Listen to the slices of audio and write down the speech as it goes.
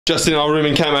Just in our room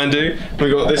in Kathmandu, we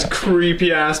got this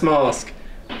creepy ass mask.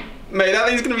 Mate, that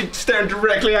thing's gonna be staring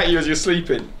directly at you as you're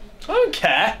sleeping. I don't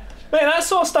care. Mate, that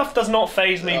sort of stuff does not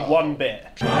faze me one bit.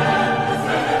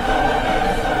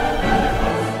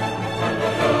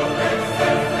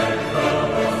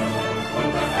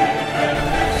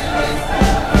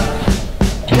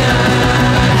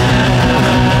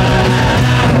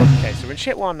 In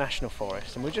Chitwan National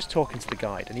Forest, and we're just talking to the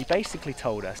guide, and he basically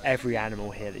told us every animal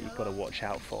here that you've got to watch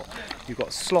out for. You've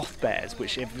got sloth bears,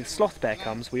 which if the sloth bear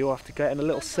comes, we all have to go in a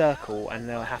little circle and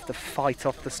they'll have to fight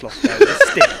off the sloth bear with a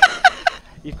stick.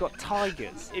 You've got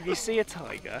tigers. If you see a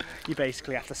tiger, you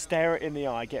basically have to stare it in the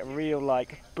eye, get real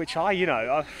like, which I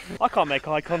can't make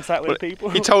eye contact with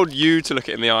people. He told you to look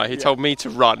it in the eye, he told me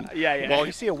to run. Yeah. Well, if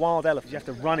you see a wild elephant, you have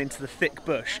to run into the thick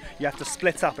bush. You have to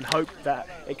split up and hope that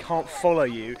it can't follow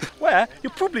you, where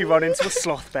you'll probably run into a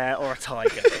sloth bear or a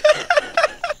tiger.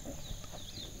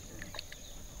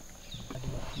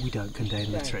 We don't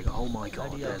condone littering. Oh my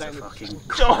god, there's a fucking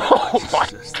Oh my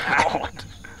god!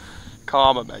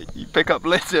 Karma, mate. You pick up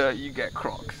litter, you get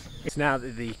crocs. It's now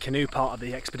that the canoe part of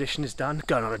the expedition is done,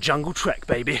 going on a jungle trek,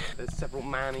 baby. There's several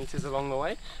man-eaters along the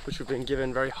way, which we've been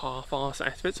given very half-assed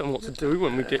estimates on what to do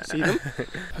when we get to see them.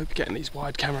 Hope getting these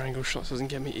wide camera angle shots doesn't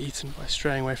get me eaten by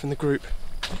straying away from the group.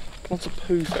 Lots of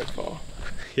poo so far.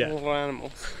 Yeah. All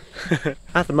animals.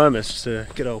 At the moment, it's just a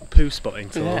good old poo spotting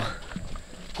tour. Yeah.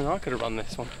 No, I could have run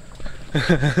this one.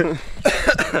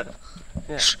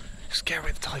 Yeah. Shh. Scare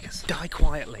away the tigers. Die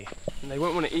quietly. And they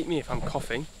won't want to eat me if I'm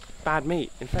coughing. Bad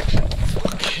meat, infection.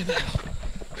 Fucking hell.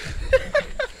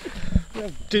 I'm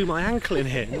gonna do my ankle in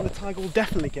here, and the tiger will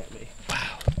definitely get me.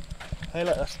 Wow. Hey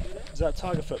look, is that a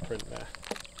tiger footprint there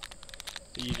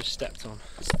that you just stepped on?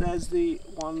 So there's the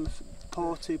 1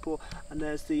 paw, 2 paw, and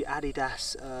there's the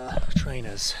Adidas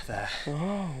trainers there.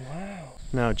 Oh wow.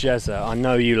 Now Jezza, I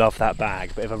know you love that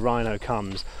bag, but if a rhino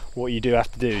comes, what you do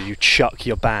have to do is you chuck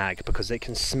your bag, because it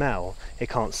can smell, it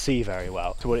can't see very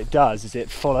well. So what it does is it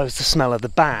follows the smell of the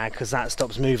bag, because that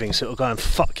stops moving, so it'll go and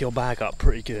fuck your bag up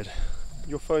pretty good.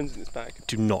 Your phone's in this bag.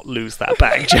 Do not lose that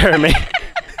bag, Jeremy.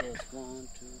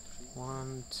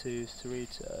 1, 2, 3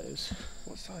 toes.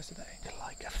 What size are they? They're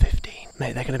like a 15.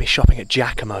 Mate, they're going to be shopping at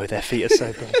Giacomo, their feet are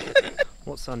so big.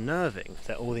 What's unnerving is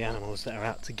that all the animals that are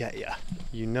out to get you,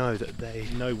 you know that they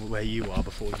know where you are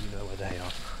before you know where they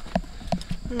are.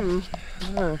 I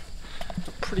don't know.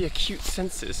 Pretty acute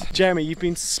senses. Jeremy, you've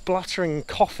been spluttering,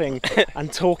 coughing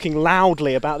and talking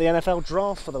loudly about the NFL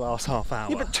draft for the last half hour.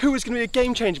 Yeah, but 2 is going to be a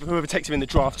game changer for whoever takes him in the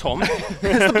draft, Tom. It's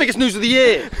the biggest news of the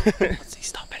year. What's he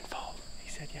stopping for? He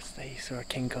said yesterday he saw a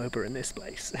king cobra in this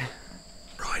place.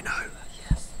 Rhino.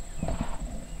 Yes.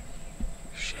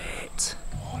 Shit.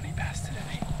 Horny bastard, isn't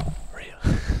he? Real.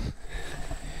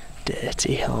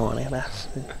 Dirty horny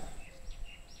bastard.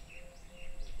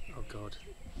 Oh god.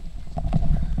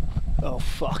 Oh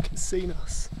fuck, it's seen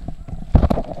us.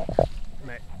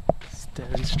 Mate,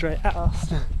 staring straight at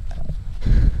us.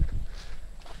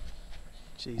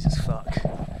 Jesus fuck.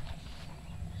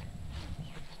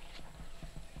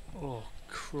 Oh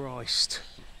Christ.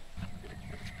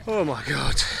 Oh my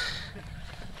god.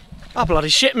 I bloody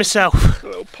shit myself. A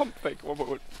little pump fake.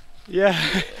 Yeah.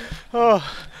 Oh.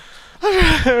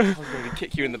 I was going to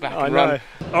kick you in the back and run.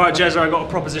 Alright Jezza, I've got a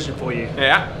proposition for you.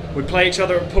 Yeah? We play each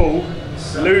other at pool.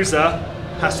 Loser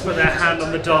has to put their hand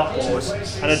on the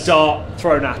dartboard and a dart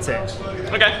thrown at it.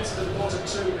 Okay.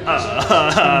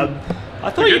 I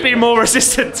thought you'd be more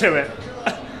resistant to it.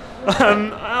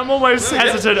 I'm almost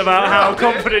hesitant about how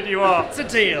confident you are. It's a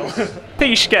deal. I think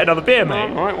you should get another beer,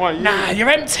 mate. Alright, why? Nah, you're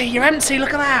empty,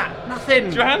 look at that. Nothing.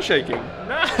 Is your hand shaking?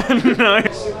 No.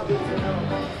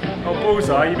 Oh,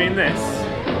 bullseye, you mean this?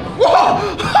 Whoa!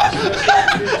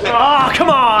 Oh, come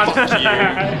on!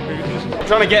 I'm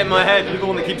trying to get in my head. You're the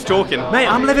one that keeps talking. Mate,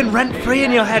 I'm living rent-free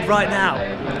in your head right now.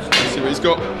 Let's see what he's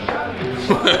got.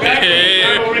 No.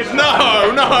 I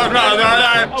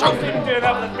wasn't even doing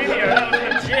that with a video, that was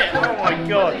legit. Oh my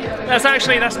god.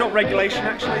 That's not regulation,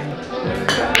 actually.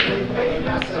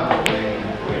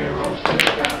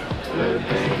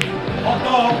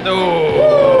 No.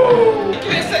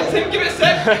 Give it a sec, Tim, give it a sec.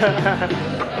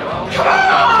 Come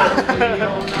on!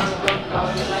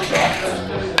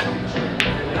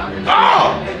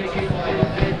 Oh!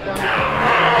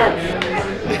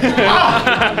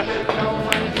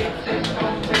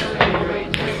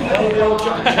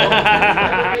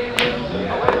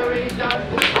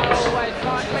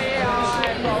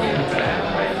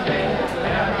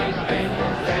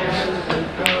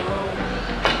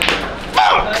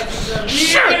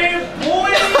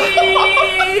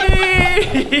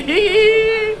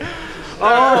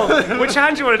 Oh, which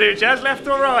hand do you want to do, Jez? Left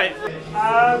or right?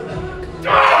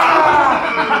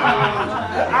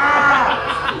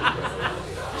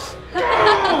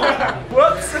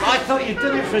 Whoops! I thought you'd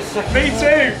done it for a second. Me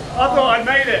too! I thought I'd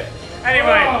made it.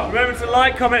 Anyway, remember to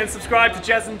like, comment and subscribe to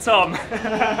Jez and Tom.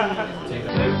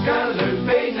 Luca,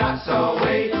 Luffy, not so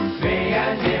weak. Me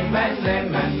and him